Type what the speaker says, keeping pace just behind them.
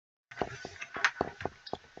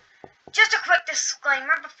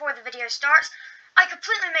disclaimer before the video starts. I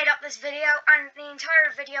completely made up this video, and the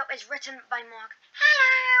entire video is written by Mark.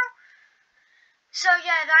 Hello! So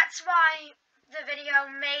yeah, that's why the video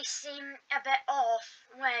may seem a bit off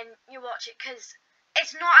when you watch it, because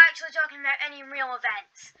it's not actually talking about any real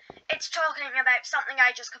events. It's talking about something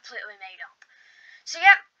I just completely made up. So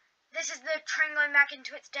yep, this is the train going back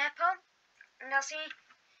into its depot, and I'll see.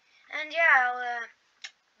 And yeah,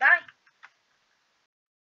 bye.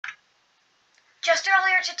 Just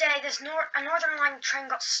earlier today, a Northern Line train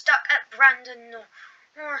got stuck at Brandon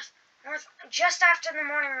North, just after the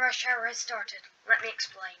morning rush hour has started. Let me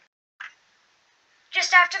explain.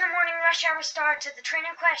 Just after the morning rush hour started, the train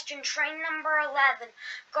in question, train number 11,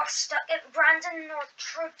 got stuck at Brandon North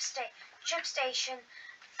Tube Station,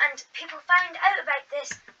 and people found out about this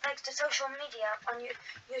thanks to social media on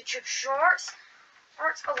YouTube Shorts,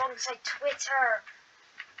 alongside Twitter,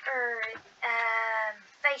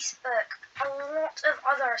 Facebook, a lot of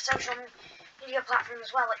other social media platforms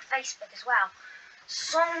as well, like Facebook as well.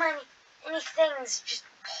 So many things just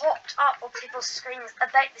popped up on people's screens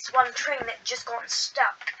about this one train that just got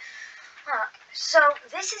stuck. So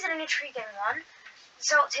this is an intriguing one.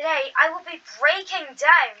 So today I will be breaking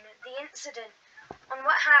down the incident on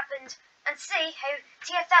what happened and see how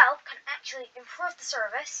TfL can actually improve the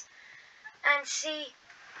service and see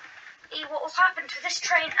what will happen to this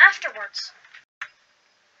train afterwards.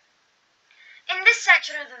 In this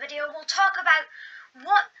section of the video, we'll talk about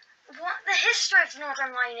what the history of the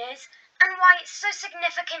Northern Line is and why it's so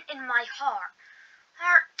significant in my heart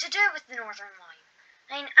to do with the Northern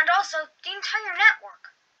Line, and also the entire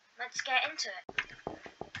network. Let's get into it.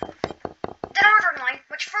 The Northern Line,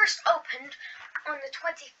 which first opened on the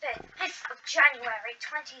 25th of January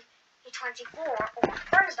 2024, or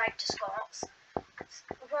Thursday to Scots,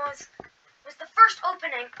 was the first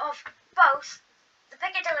opening of both the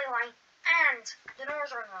Piccadilly Line and the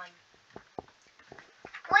Northern Line.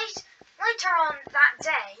 Later on that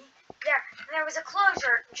day, there was a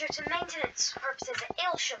closure due to maintenance purposes at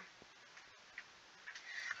Aylsham.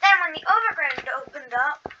 Then when the Overground opened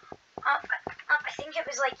up, I think it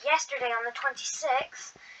was like yesterday on the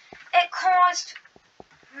 26th, it caused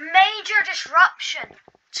major disruption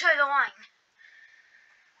to the line.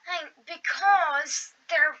 Because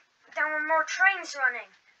there were more trains running,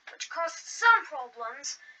 which caused some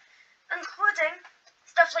problems, including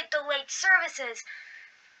stuff like delayed services,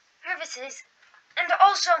 and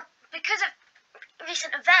also because of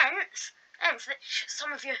recent events that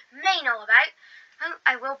some of you may know about.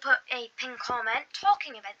 I will put a pinned comment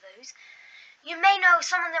talking about those. You may know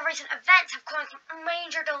some of the recent events have caused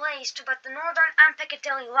major delays to both the Northern and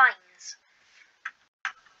Piccadilly lines.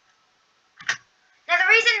 Now, the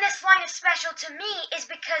reason this line is special to me is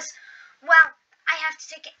because, well, I have to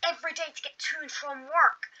take it every day to get to and from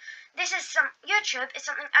work. YouTube is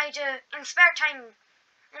something I do in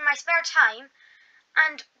my spare time,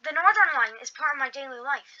 and the Northern Line is part of my daily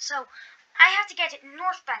life. So I have to get it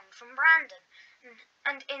northbound from Brandon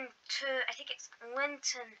and into, I think it's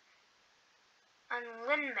Linton and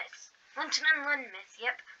Lynmouth,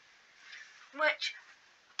 yep, which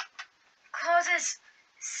causes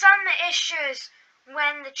some issues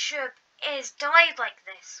when the tube is delayed like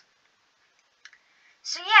this.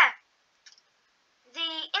 So yeah,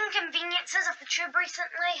 the inconveniences of the tube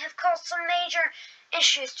recently have caused some major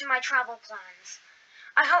issues to my travel plans.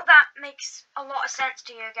 I hope that makes a lot of sense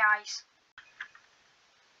to you guys.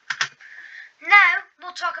 Now,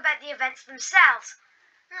 we'll talk about the events themselves,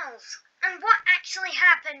 and what actually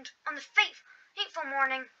happened on the fateful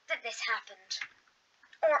morning that this happened,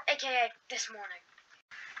 or aka this morning.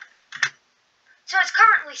 So it's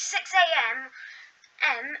currently 6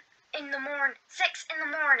 in the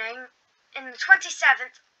morning, in the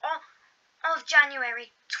 27th of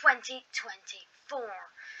January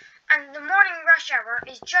 2024, and the morning rush hour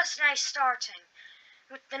is just now starting,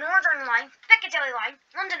 with the Northern Line, Piccadilly Line,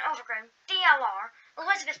 London Overground, DLR,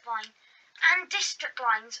 Elizabeth Line, and District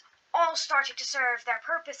Lines all starting to serve their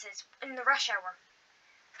purposes in the rush hour.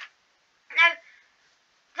 Now,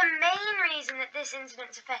 the main reason that this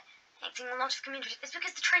incident is affecting a lot of communities is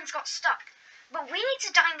because the trains got stuck. But we need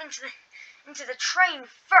to dive into the train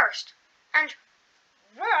first, and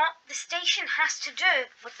what the station has to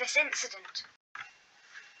do with this incident.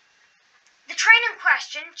 The train in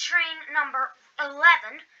question, train number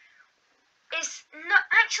 11, is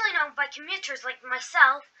actually known by commuters like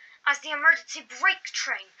myself as the emergency brake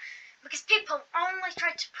train, because people always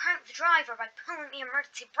try to prank the driver by pulling the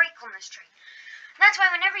emergency brake on this train. That's why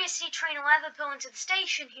whenever you see train 11 pull into the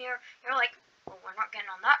station here, you're like, well, we're not getting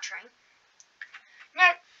on that train.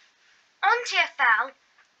 Now, on TfL,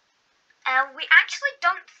 we actually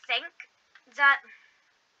don't think that,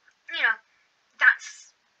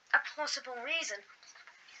 that's a possible reason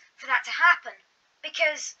for that to happen.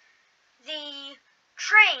 Because the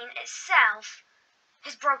train itself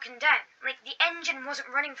has broken down. Like, the engine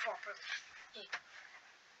wasn't running properly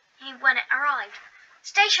when it arrived.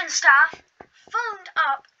 Station staff phoned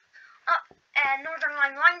up Northern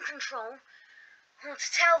Line control to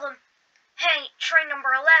tell them, hey, train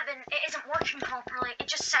number 11, it isn't working properly, it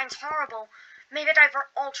just sounds horrible. Maybe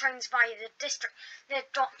divert all trains via the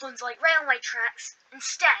Docklands Light Railway tracks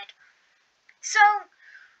instead. So,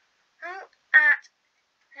 at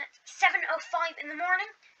 7:05 in the morning,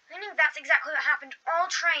 I think that's exactly what happened. All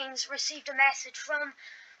trains received a message from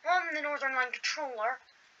the Northern Line controller,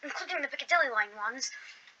 including the Piccadilly Line ones,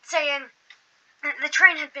 saying that the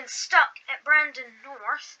train had been stuck at Brandon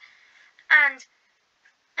North, and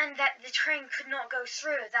that the train could not go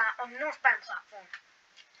through that on the northbound platform.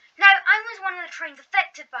 Now, I was one of the trains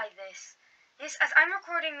affected by this, as I'm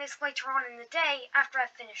recording this later on in the day after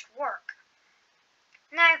I've finished work.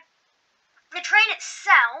 Now, the train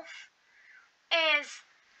itself is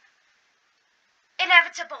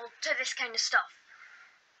inevitable to this kind of stuff.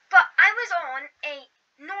 But I was on a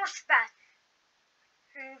northbound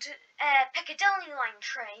Piccadilly Line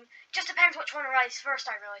train. Just depends which one arrives first,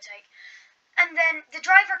 I really take. And then the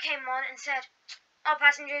driver came on and said, all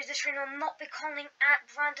passengers, this train will not be calling at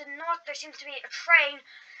Brandon North. There seems to be a train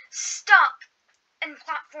stuck in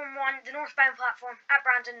platform 1, the northbound platform, at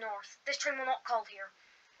Brandon North. This train will not call here.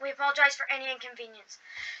 We apologise for any inconvenience.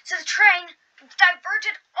 So the train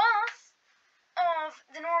diverted off of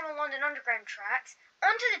the normal London Underground tracks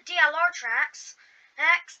onto the DLR tracks,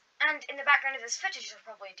 and in the background of this footage there's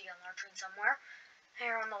probably a DLR train somewhere,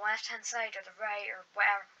 here on the left-hand side or the right or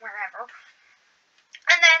wherever.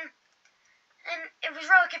 And it was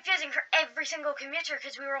really confusing for every single commuter,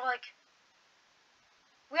 because we all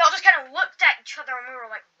just kind of looked at each other and we were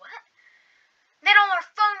like, what? Then all our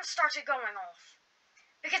phones started going off,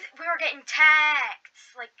 because we were getting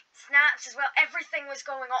texts, like snaps as well. Everything was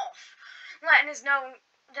going off, letting us know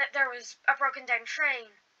that there was a broken down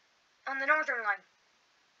train on the Northern Line.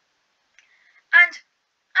 And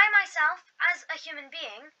I myself, as a human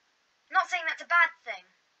being, not saying that's a bad thing,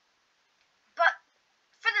 but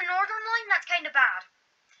for the Northern Line, that's kind of bad,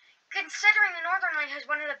 considering the Northern Line has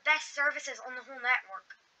one of the best services on the whole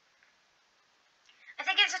network. I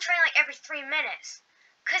think it's a train like every 3 minutes,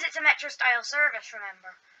 because it's a metro-style service,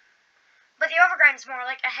 remember. But the Overground's more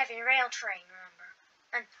like a heavy rail train, remember.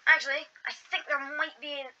 And actually, I think there might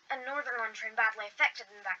be a Northern Line train badly affected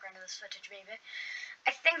in the background of this footage, maybe.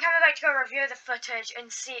 I think I'm about to go review the footage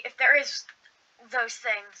and see if there is those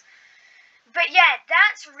things. But yeah,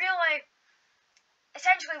 that's really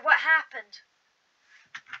essentially what happened.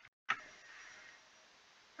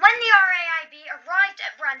 When the RAIB arrived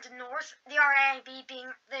at Brandon North, the RAIB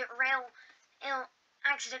being the Rail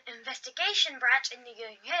Accident Investigation Branch in the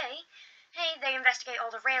UK, they investigate all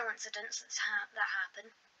the rail incidents that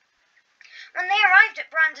happen. When they arrived at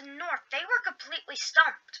Brandon North, they were completely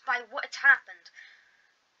stumped by what had happened.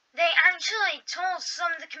 They actually told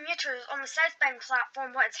some of the commuters on the southbound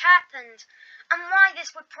platform what had happened and why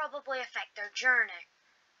this would probably affect their journey.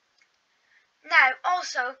 Now,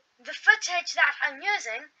 also, the footage that I'm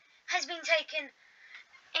using has been taken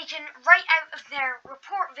right out of their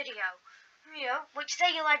report video, which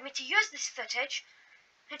they allowed me to use this footage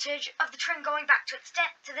of the train going back to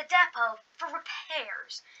the depot for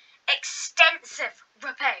repairs. Extensive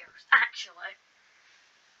repairs, actually.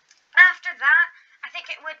 After that, I think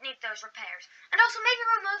it would need those repairs. And also maybe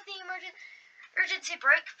remove the emergency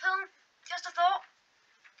brake pull. Just a thought.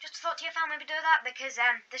 Just a thought to you, if I'll maybe do that, because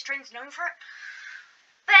this train's known for it.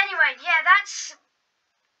 But anyway, yeah, that's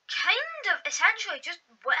kind of essentially just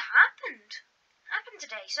what happened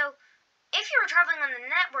today. So, if you were travelling on the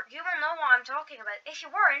network, you will know what I'm talking about. If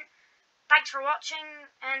you weren't, thanks for watching,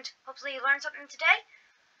 and hopefully you learned something today.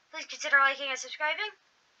 Please consider liking and subscribing.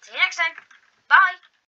 See you next time. Bye!